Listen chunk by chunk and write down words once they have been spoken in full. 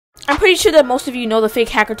I'm pretty sure that most of you know the fake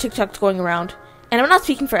hacker TikToks going around. And I'm not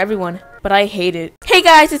speaking for everyone, but I hate it. Hey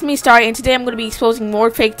guys, it's me Starry, and today I'm going to be exposing more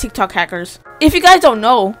fake TikTok hackers. If you guys don't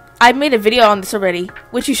know, I've made a video on this already,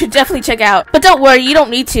 which you should definitely check out. But don't worry, you don't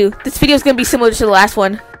need to. This video is going to be similar to the last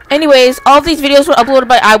one. Anyways, all of these videos were uploaded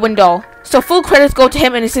by iWindoll, so full credits go to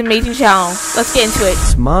him and his amazing channel. Let's get into it.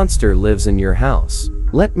 This monster lives in your house.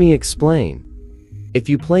 Let me explain. If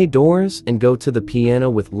you play doors and go to the piano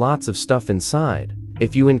with lots of stuff inside,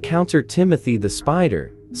 if you encounter Timothy the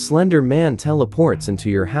spider, Slender Man teleports into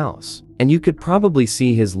your house, and you could probably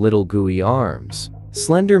see his little gooey arms.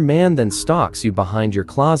 Slender Man then stalks you behind your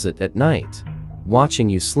closet at night, watching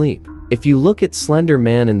you sleep. If you look at Slender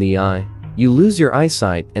Man in the eye, you lose your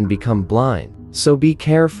eyesight and become blind. So be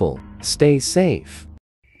careful, stay safe.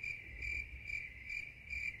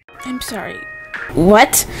 I'm sorry.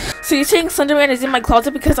 What? So you're saying Slender Man is in my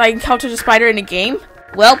closet because I encountered a spider in a game?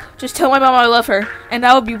 Well, just tell my mom I love her, and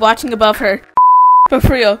I will be watching above her. But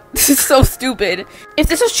for real, this is so stupid. If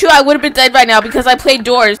this was true, I would have been dead by now because I played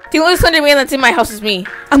doors. The only Slender Man that's in my house is me.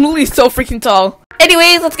 I'm literally so freaking tall.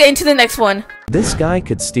 Anyways, let's get into the next one. This guy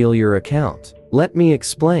could steal your account. Let me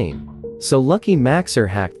explain. So Lucky Maxer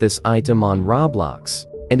hacked this item on Roblox.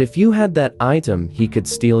 And if you had that item, he could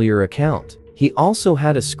steal your account. He also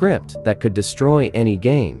had a script that could destroy any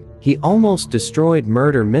game. He almost destroyed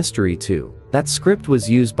Murder Mystery 2. That script was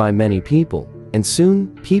used by many people, and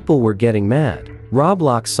soon, people were getting mad.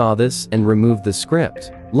 Roblox saw this and removed the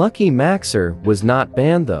script. Lucky Maxer was not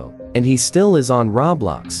banned though, and he still is on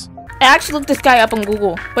Roblox. I actually looked this guy up on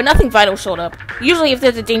Google, but nothing vital showed up. Usually if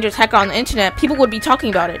there's a dangerous hacker on the internet, people would be talking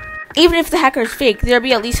about it. Even if the hacker is fake, there'll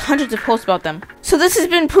be at least hundreds of posts about them. So this has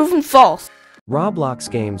been proven false.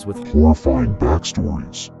 Roblox games with horrifying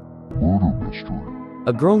backstories. Murder mystery.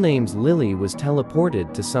 A girl named Lily was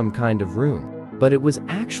teleported to some kind of room, but it was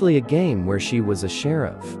actually a game where she was a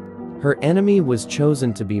sheriff. Her enemy was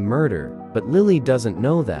chosen to be murder, but Lily doesn't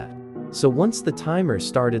know that. So once the timer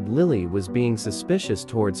started, Lily was being suspicious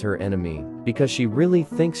towards her enemy because she really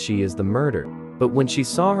thinks she is the murderer. But when she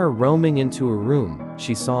saw her roaming into a room,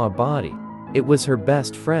 she saw a body. It was her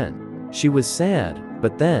best friend. She was sad,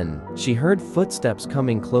 but then she heard footsteps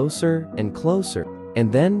coming closer and closer,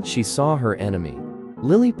 and then she saw her enemy.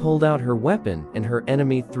 Lily pulled out her weapon and her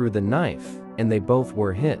enemy threw the knife, and they both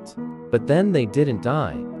were hit. But then they didn't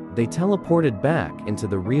die. They teleported back into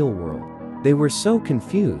the real world. They were so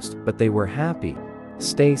confused, but they were happy.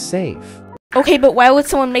 Stay safe. Okay, but why would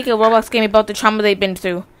someone make a Roblox game about the trauma they've been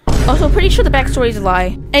through? Also, pretty sure the backstory is a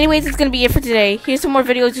lie. Anyways, it's gonna be it for today. Here's some more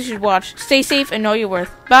videos you should watch. Stay safe and know your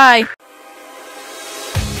worth. Bye!